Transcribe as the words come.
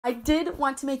I did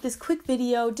want to make this quick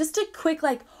video, just a quick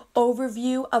like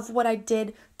overview of what I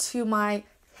did to my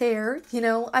hair. You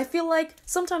know, I feel like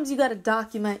sometimes you gotta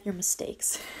document your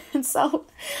mistakes. And so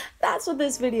that's what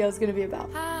this video is gonna be about.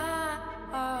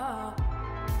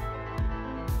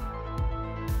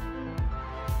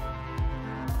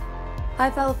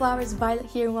 Hi fellow flowers, Violet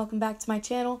here and welcome back to my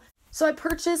channel. So I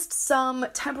purchased some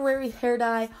temporary hair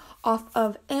dye off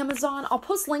of Amazon. I'll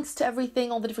post links to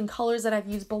everything, all the different colors that I've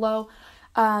used below.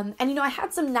 And you know, I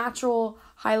had some natural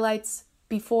highlights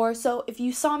before, so if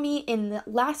you saw me in the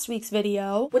last week's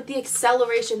video, with the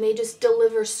acceleration, they just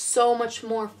deliver so much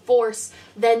more force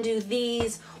than do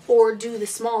these or do the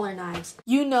smaller knives.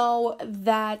 You know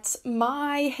that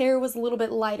my hair was a little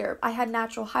bit lighter. I had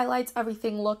natural highlights,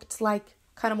 everything looked like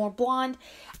kind of more blonde,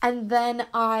 and then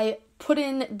I put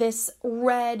in this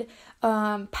red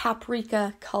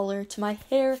paprika color to my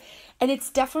hair, and it's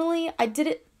definitely, I did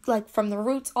it like from the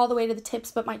roots all the way to the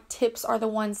tips, but my tips are the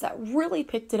ones that really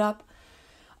picked it up.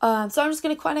 So I'm just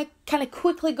going to kind of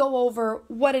quickly go over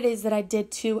what it is that I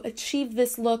did to achieve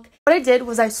this look. What I did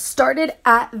was I started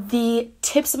at the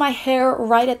tips of my hair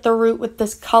right at the root with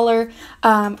this color.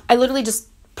 I literally just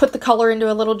put the color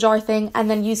into a little jar thing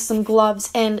and then used some gloves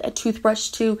and a toothbrush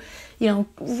to, you know,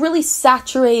 really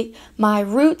saturate my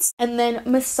roots and then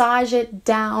massage it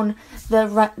down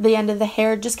the end of the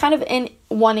hair, just kind of in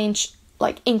 1 inch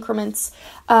like increments,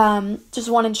 just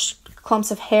 1 inch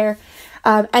clumps of hair.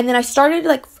 And then I started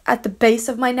like at the base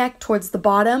of my neck towards the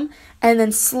bottom and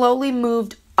then slowly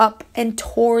moved up and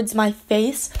towards my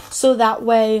face, so that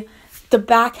way the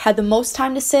back had the most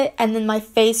time to sit, and then my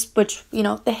face, which, you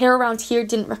know, the hair around here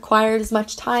didn't require as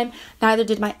much time, neither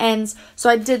did my ends, so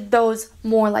I did those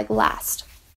more like last.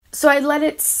 So I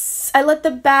let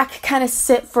the back kind of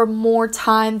sit for more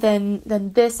time than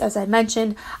this, as I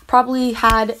mentioned. Probably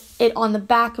had it on the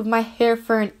back of my hair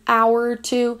for an hour or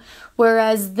two,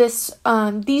 whereas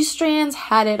these strands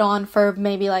had it on for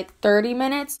maybe like 30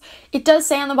 minutes. It does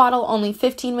say on the bottle only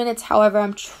 15 minutes.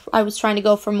 However, I was trying to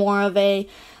go for more of a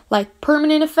like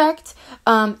permanent effect,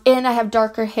 and I have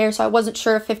darker hair, so I wasn't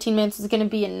sure if 15 minutes was going to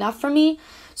be enough for me.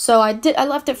 So I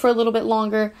left it for a little bit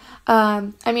longer.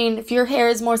 I mean, if your hair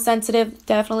is more sensitive,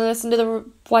 definitely listen to the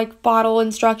like bottle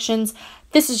instructions.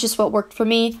 This is just what worked for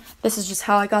me. This is just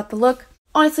how I got the look.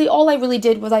 Honestly, all I really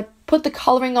did was I put the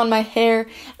coloring on my hair,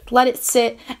 let it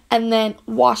sit, and then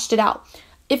washed it out.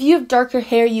 If you have darker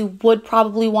hair, you would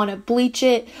probably want to bleach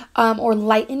it or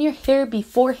lighten your hair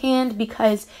beforehand,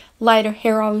 because lighter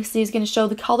hair obviously is going to show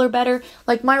the color better.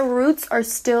 Like my roots are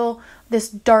still this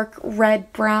dark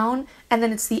red brown, and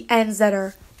then it's the ends that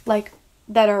are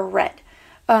red.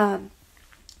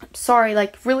 Sorry,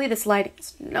 like really this lighting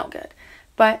is no good.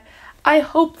 But I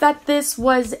hope that this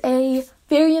was a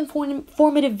very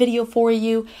informative video for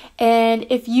you, and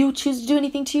if you choose to do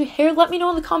anything to your hair, let me know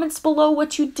in the comments below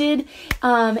what you did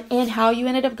and how you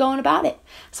ended up going about it.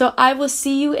 So I will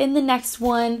see you in the next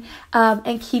one,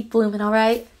 and keep blooming, all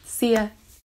right? See ya.